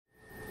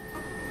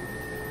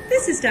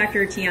This is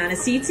Dr. Tiana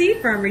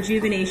Seetzy from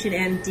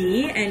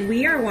RejuvenationMD, and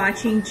we are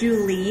watching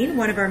Julene,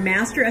 one of our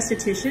master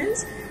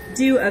estheticians,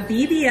 do a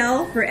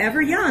BBL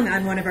Forever Young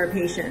on one of our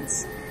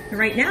patients. And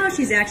right now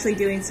she's actually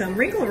doing some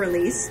wrinkle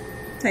release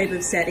type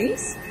of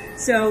settings,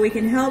 so we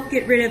can help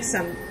get rid of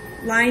some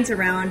lines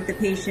around the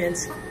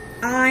patient's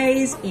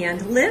eyes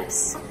and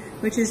lips,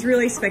 which is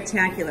really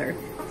spectacular.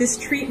 This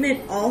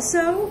treatment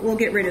also will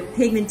get rid of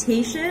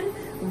pigmentation,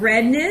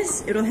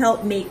 redness, it'll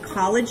help make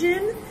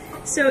collagen.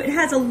 So it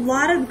has a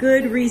lot of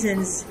good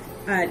reasons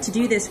to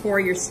do this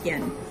for your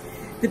skin.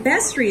 The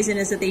best reason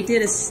is that they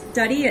did a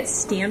study at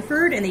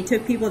Stanford and they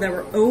took people that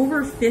were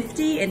over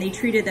 50 and they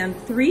treated them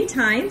 3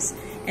 times.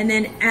 And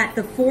then at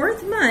the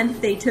 4th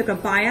month, they took a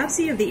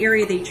biopsy of the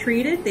area they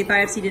treated. They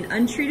biopsied an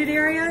untreated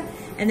area,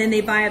 and then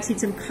they biopsied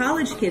some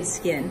college kids'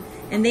 skin.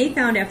 And they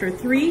found after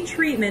 3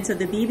 treatments of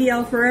the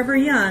BBL Forever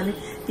Young,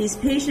 these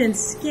patients'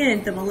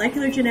 skin, the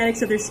molecular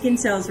genetics of their skin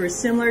cells were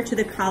similar to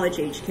the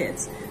college-age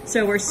kids.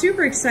 So we're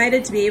super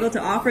excited to be able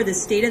to offer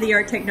this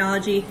state-of-the-art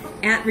technology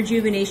at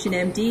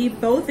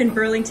RejuvenationMD, both in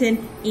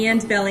Burlington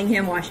and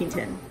Bellingham,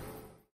 Washington.